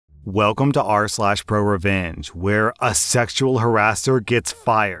Welcome to r/Prorevenge, where a sexual harasser gets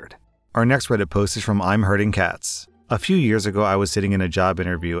fired. Our next Reddit post is from I'm Hurting Cats. A few years ago, I was sitting in a job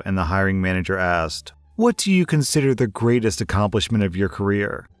interview and the hiring manager asked, "What do you consider the greatest accomplishment of your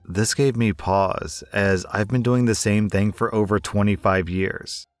career?" This gave me pause, as I've been doing the same thing for over 25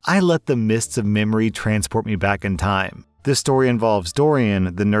 years. I let the mists of memory transport me back in time. This story involves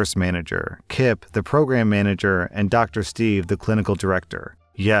Dorian, the nurse manager, Kip, the program manager, and Dr. Steve, the clinical director.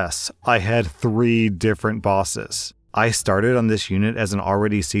 Yes, I had 3 different bosses. I started on this unit as an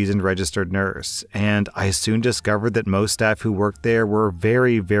already seasoned registered nurse, and I soon discovered that most staff who worked there were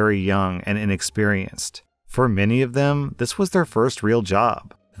very, very young and inexperienced. For many of them, this was their first real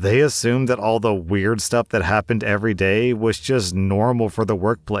job. They assumed that all the weird stuff that happened every day was just normal for the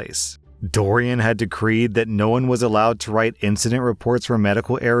workplace. Dorian had decreed that no one was allowed to write incident reports for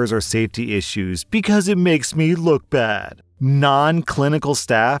medical errors or safety issues because it makes me look bad. Non-clinical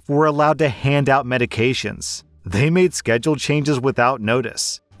staff were allowed to hand out medications. They made schedule changes without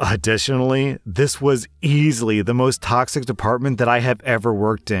notice. Additionally, this was easily the most toxic department that I have ever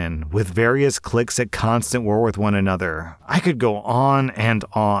worked in, with various cliques at constant war with one another. I could go on and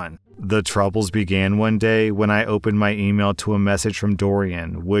on. The troubles began one day when I opened my email to a message from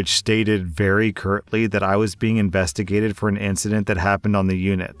Dorian, which stated very curtly that I was being investigated for an incident that happened on the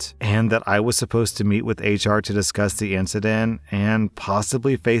unit, and that I was supposed to meet with HR to discuss the incident and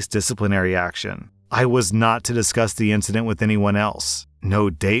possibly face disciplinary action. I was not to discuss the incident with anyone else. No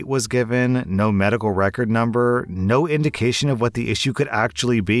date was given, no medical record number, no indication of what the issue could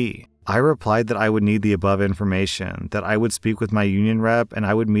actually be. I replied that I would need the above information, that I would speak with my union rep, and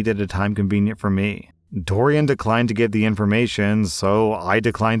I would meet at a time convenient for me. Dorian declined to give the information, so I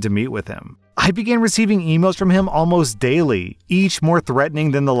declined to meet with him. I began receiving emails from him almost daily, each more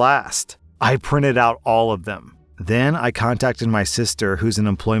threatening than the last. I printed out all of them. Then I contacted my sister, who's an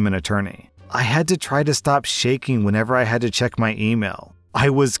employment attorney. I had to try to stop shaking whenever I had to check my email. I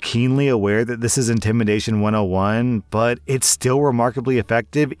was keenly aware that this is Intimidation 101, but it's still remarkably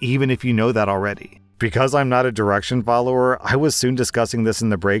effective even if you know that already. Because I'm not a direction follower, I was soon discussing this in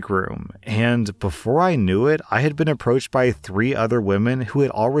the break room, and before I knew it, I had been approached by 3 other women who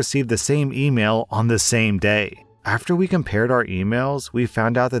had all received the same email on the same day. After we compared our emails, we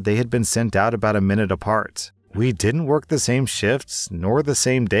found out that they had been sent out about a minute apart. We didn't work the same shifts, nor the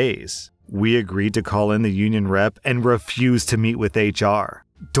same days. We agreed to call in the union rep and refused to meet with HR.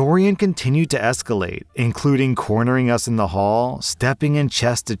 Dorian continued to escalate, including cornering us in the hall, stepping in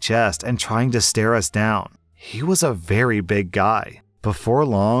chest to chest, and trying to stare us down. He was a very big guy. Before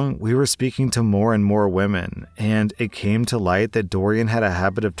long, we were speaking to more and more women, and it came to light that Dorian had a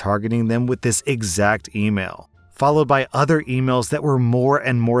habit of targeting them with this exact email, followed by other emails that were more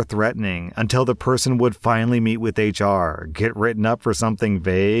and more threatening until the person would finally meet with HR, get written up for something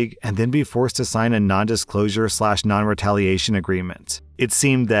vague, and then be forced to sign a non-disclosure/non-retaliation agreement. It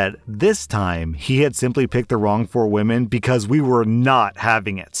seemed that this time he had simply picked the wrong 4 women because we were not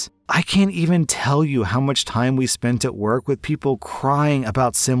having it. I can't even tell you how much time we spent at work with people crying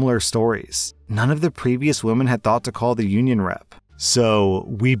about similar stories. None of the previous women had thought to call the union rep. So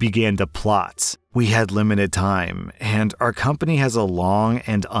we began to plot. We had limited time, and our company has a long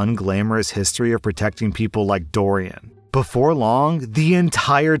and unglamorous history of protecting people like Dorian. Before long, the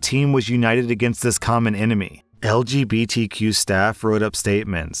entire team was united against this common enemy. LGBTQ staff wrote up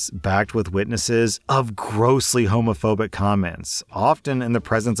statements, backed with witnesses, of grossly homophobic comments, often in the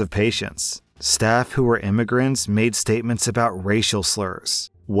presence of patients. Staff who were immigrants made statements about racial slurs.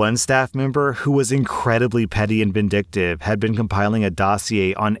 One staff member, who was incredibly petty and vindictive, had been compiling a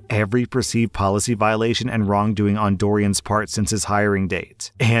dossier on every perceived policy violation and wrongdoing on Dorian's part since his hiring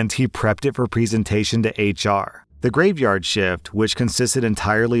date, and he prepped it for presentation to HR. The graveyard shift, which consisted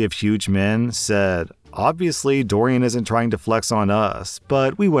entirely of huge men, said, "Obviously, Dorian isn't trying to flex on us,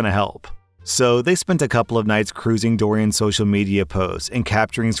 but we want to help." So they spent a couple of nights cruising Dorian's social media posts and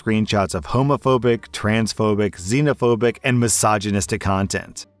capturing screenshots of homophobic, transphobic, xenophobic, and misogynistic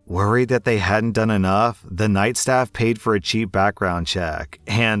content. Worried that they hadn't done enough, the night staff paid for a cheap background check.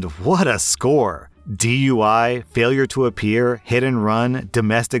 And what a score! DUI, failure to appear, hit and run,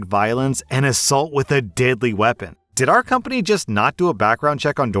 domestic violence, and assault with a deadly weapon. Did our company just not do a background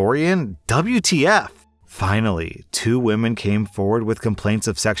check on Dorian? WTF! Finally, 2 women came forward with complaints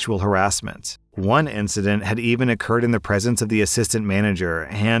of sexual harassment. One incident had even occurred in the presence of the assistant manager,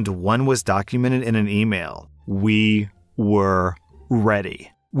 and one was documented in an email. We were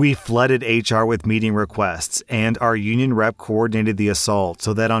ready. We flooded HR with meeting requests, and our union rep coordinated the assault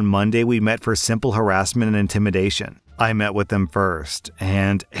so that on Monday we met for simple harassment and intimidation. I met with them first,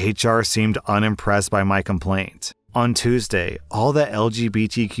 and HR seemed unimpressed by my complaint. On Tuesday, all the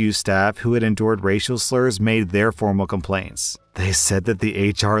LGBTQ staff who had endured racial slurs made their formal complaints. They said that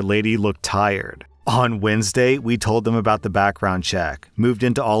the HR lady looked tired. On Wednesday, we told them about the background check, moved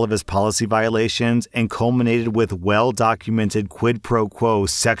into all of his policy violations, and culminated with well-documented quid pro quo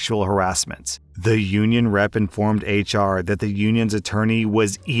sexual harassment. The union rep informed HR that the union's attorney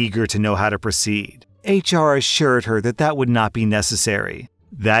was eager to know how to proceed. HR assured her that that would not be necessary.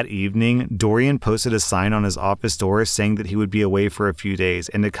 That evening, Dorian posted a sign on his office door saying that he would be away for a few days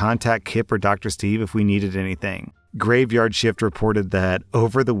and to contact Kip or Dr. Steve if we needed anything. Graveyard Shift reported that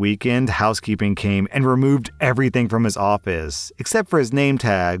over the weekend, housekeeping came and removed everything from his office, except for his name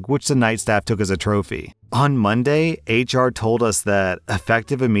tag, which the night staff took as a trophy. On Monday, HR told us that,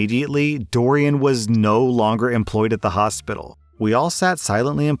 effective immediately, Dorian was no longer employed at the hospital. We all sat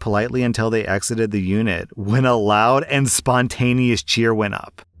silently and politely until they exited the unit, when a loud and spontaneous cheer went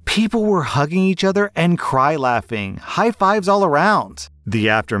up. People were hugging each other and cry-laughing, high fives all around. The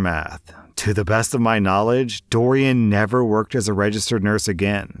aftermath. To the best of my knowledge, Dorian never worked as a registered nurse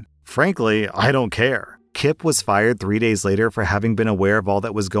again. Frankly, I don't care. Kip was fired 3 days later for having been aware of all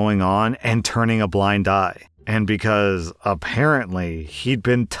that was going on and turning a blind eye. And because, apparently, he'd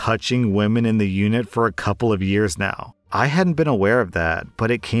been touching women in the unit for a couple of years now. I hadn't been aware of that,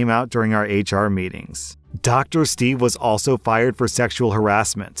 but it came out during our HR meetings. Dr. Steve was also fired for sexual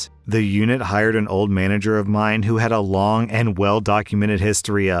harassment. The unit hired an old manager of mine who had a long and well-documented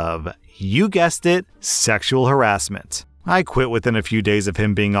history of, you guessed it, sexual harassment. I quit within a few days of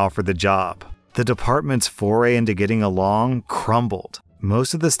him being offered the job. The department's foray into getting along crumbled.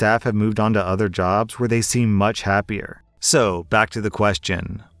 Most of the staff have moved on to other jobs where they seem much happier. So, back to the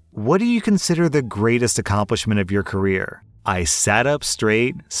question. What do you consider the greatest accomplishment of your career? I sat up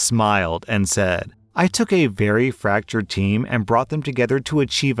straight, smiled, and said, I took a very fractured team and brought them together to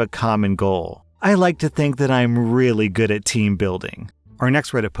achieve a common goal. I like to think that I'm really good at team building. Our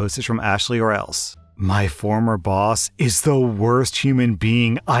next Reddit post is from Ashley or Else. My former boss is the worst human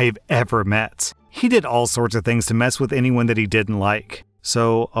being I've ever met. He did all sorts of things to mess with anyone that he didn't like.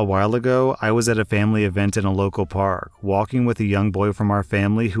 So, a while ago, I was at a family event in a local park, walking with a young boy from our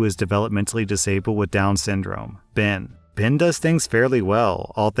family who is developmentally disabled with Down syndrome, Ben. Ben does things fairly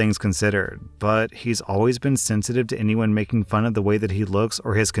well, all things considered, but he's always been sensitive to anyone making fun of the way that he looks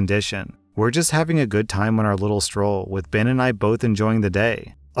or his condition. We're just having a good time on our little stroll, with Ben and I both enjoying the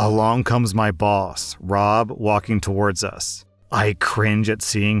day. Along comes my boss, Rob, walking towards us. I cringe at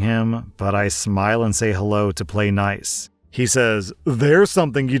seeing him, but I smile and say hello to play nice. He says, there's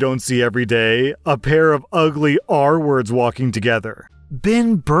something you don't see every day, a pair of ugly R-words walking together.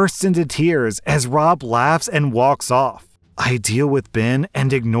 Ben bursts into tears as Rob laughs and walks off. I deal with Ben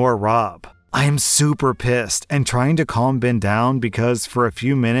and ignore Rob. I am super pissed and trying to calm Ben down because for a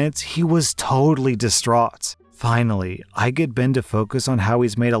few minutes he was totally distraught. Finally, I get Ben to focus on how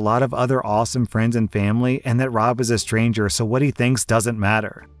he's made a lot of other awesome friends and family and that Rob is a stranger, so what he thinks doesn't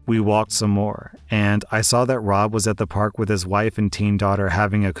matter. We walked some more, and I saw that Rob was at the park with his wife and teen daughter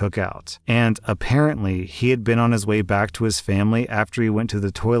having a cookout. And apparently, he had been on his way back to his family after he went to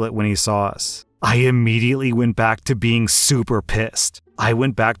the toilet when he saw us. I immediately went back to being super pissed. I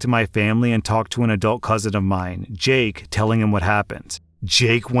went back to my family and talked to an adult cousin of mine, Jake, telling him what happened.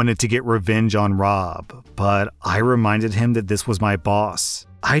 Jake wanted to get revenge on Rob, but I reminded him that this was my boss.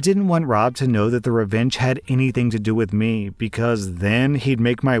 I didn't want Rob to know that the revenge had anything to do with me because then he'd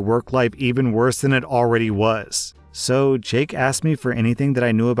make my work life even worse than it already was. So Jake asked me for anything that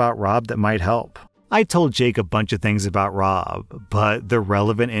I knew about Rob that might help. I told Jake a bunch of things about Rob, but the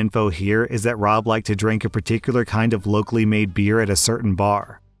relevant info here is that Rob liked to drink a particular kind of locally made beer at a certain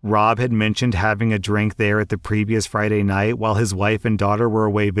bar. Rob had mentioned having a drink there at the previous Friday night while his wife and daughter were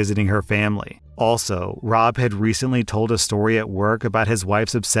away visiting her family. Also, Rob had recently told a story at work about his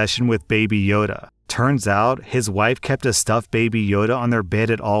wife's obsession with Baby Yoda. Turns out, his wife kept a stuffed Baby Yoda on their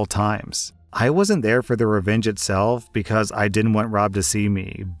bed at all times. I wasn't there for the revenge itself because I didn't want Rob to see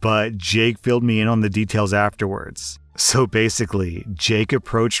me, but Jake filled me in on the details afterwards. So basically, Jake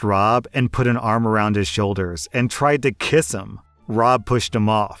approached Rob and put an arm around his shoulders and tried to kiss him. Rob pushed him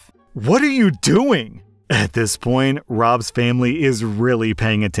off. What are you doing? At this point, Rob's family is really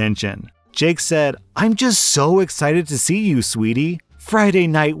paying attention. Jake said, I'm just so excited to see you, sweetie. Friday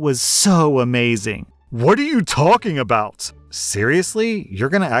night was so amazing. What are you talking about? Seriously? You're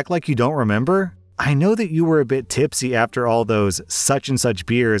gonna act like you don't remember? I know that you were a bit tipsy after all those such and such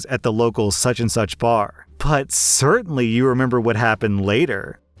beers at the local such and such bar, but certainly you remember what happened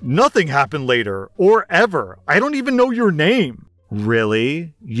later. Nothing happened later, or ever. I don't even know your name.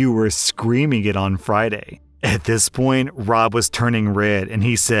 Really? You were screaming it on Friday. At this point, Rob was turning red and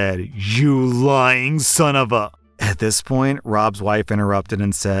he said, You lying son of a... At this point, Rob's wife interrupted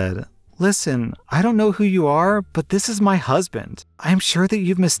and said, "Listen, I don't know who you are, but this is my husband. I'm sure that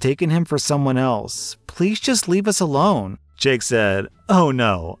you've mistaken him for someone else. Please just leave us alone." Jake said, "Oh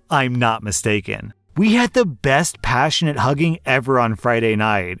no, I'm not mistaken. We had the best passionate hugging ever on Friday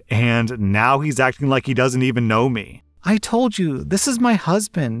night, and now he's acting like he doesn't even know me." "I told you, this is my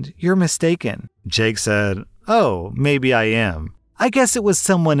husband. You're mistaken." Jake said, "Oh, maybe I am. I guess it was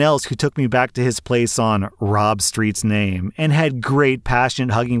someone else who took me back to his place on Rob Street's name and had great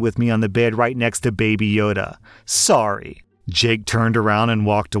passionate hugging with me on the bed right next to Baby Yoda. Sorry." Jake turned around and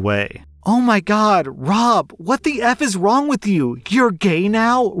walked away. "Oh my God, Rob, what the F is wrong with you? You're gay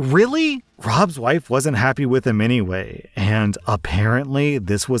now? Really?" Rob's wife wasn't happy with him anyway, and apparently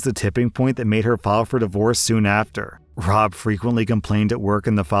this was the tipping point that made her file for divorce soon after. Rob frequently complained at work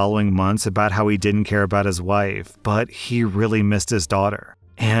in the following months about how he didn't care about his wife, but he really missed his daughter,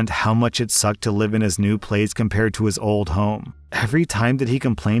 and how much it sucked to live in his new place compared to his old home. Every time that he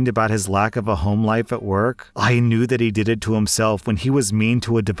complained about his lack of a home life at work, I knew that he did it to himself when he was mean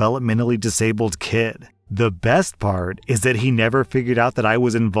to a developmentally disabled kid. The best part is that he never figured out that I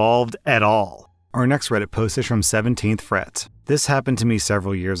was involved at all. Our next Reddit post is from 17th Fret. "This happened to me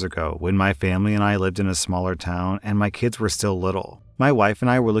several years ago when my family and I lived in a smaller town and my kids were still little. My wife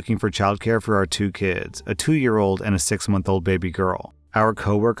and I were looking for childcare for our 2 kids, a 2-year-old and a 6-month-old baby girl. Our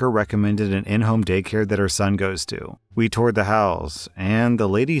coworker recommended an in-home daycare that her son goes to. We toured the house, and the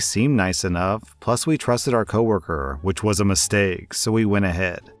lady seemed nice enough, plus we trusted our coworker, which was a mistake, so we went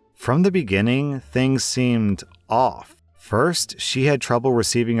ahead. From the beginning, things seemed off. First, she had trouble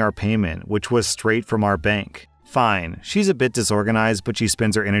receiving our payment, which was straight from our bank. Fine, she's a bit disorganized, but she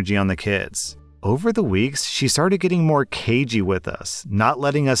spends her energy on the kids. Over the weeks, she started getting more cagey with us, not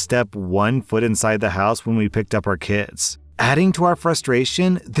letting us step 1 foot inside the house when we picked up our kids. Adding to our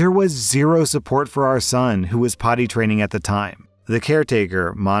frustration, there was zero support for our son, who was potty training at the time. The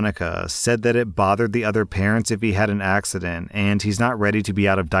caretaker, Monica, said that it bothered the other parents if he had an accident and he's not ready to be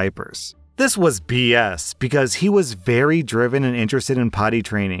out of diapers. This was BS because he was very driven and interested in potty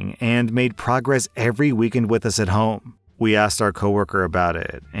training and made progress every weekend with us at home. We asked our coworker about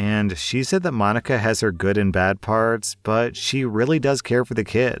it, and she said that Monica has her good and bad parts, but she really does care for the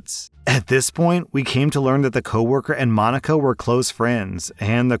kids. At this point, we came to learn that the coworker and Monica were close friends,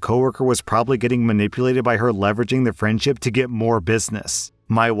 and the coworker was probably getting manipulated by her leveraging the friendship to get more business.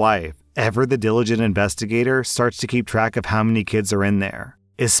 My wife, ever the diligent investigator, starts to keep track of how many kids are in there,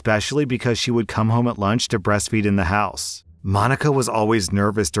 especially because she would come home at lunch to breastfeed in the house. Monica was always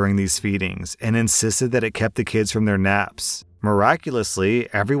nervous during these feedings and insisted that it kept the kids from their naps. Miraculously,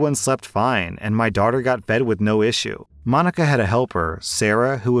 everyone slept fine and my daughter got fed with no issue. Monica had a helper,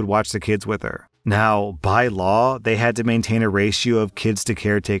 Sarah, who would watch the kids with her. Now, by law, they had to maintain a ratio of kids to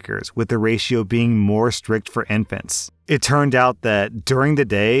caretakers, with the ratio being more strict for infants. It turned out that during the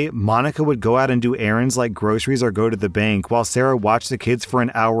day, Monica would go out and do errands like groceries or go to the bank while Sarah watched the kids for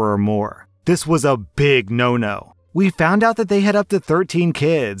an hour or more. This was a big no-no. We found out that they had up to 13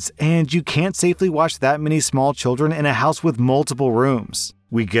 kids, and you can't safely watch that many small children in a house with multiple rooms.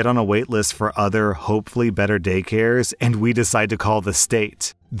 We get on a wait list for other, hopefully better daycares, and we decide to call the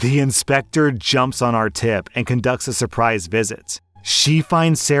state. The inspector jumps on our tip and conducts a surprise visit. She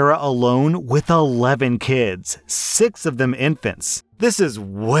finds Sarah alone with 11 kids, 6 of them infants. This is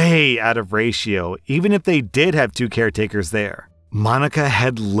way out of ratio, even if they did have 2 caretakers there. Monica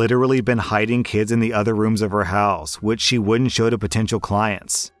had literally been hiding kids in the other rooms of her house, which she wouldn't show to potential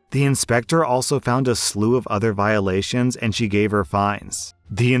clients. The inspector also found a slew of other violations and she gave her fines.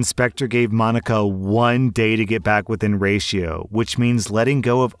 The inspector gave Monica 1 day to get back within ratio, which means letting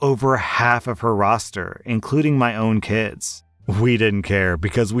go of over half of her roster, including my own kids. We didn't care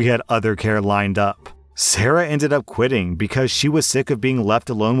because we had other care lined up. Sarah ended up quitting because she was sick of being left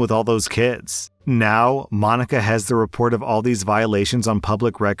alone with all those kids. Now, Monica has the report of all these violations on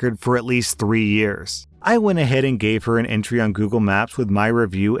public record for at least 3 years. I went ahead and gave her an entry on Google Maps with my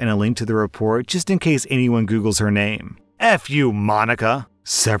review and a link to the report just in case anyone Googles her name. F you, Monica!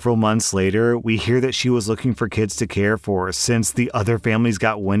 Several months later, we hear that she was looking for kids to care for since the other families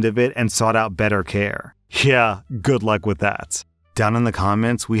got wind of it and sought out better care. Yeah, good luck with that. Down in the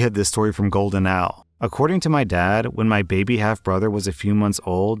comments, we had this story from Golden Owl. According to my dad, when my baby half-brother was a few months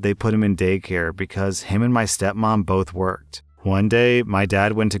old, they put him in daycare because him and my stepmom both worked. One day, my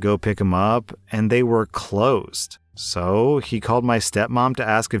dad went to go pick him up, and they were closed. So he called my stepmom to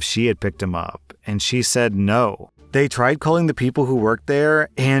ask if she had picked him up, and she said no. They tried calling the people who worked there,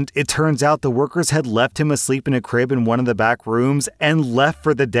 and it turns out the workers had left him asleep in a crib in one of the back rooms and left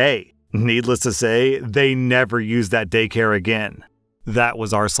for the day. Needless to say, they never used that daycare again. That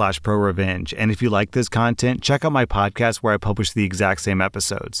was r/Prorevenge, and if you like this content, check out my podcast where I publish the exact same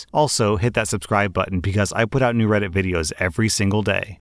episodes. Also, hit that subscribe button because I put out new Reddit videos every single day.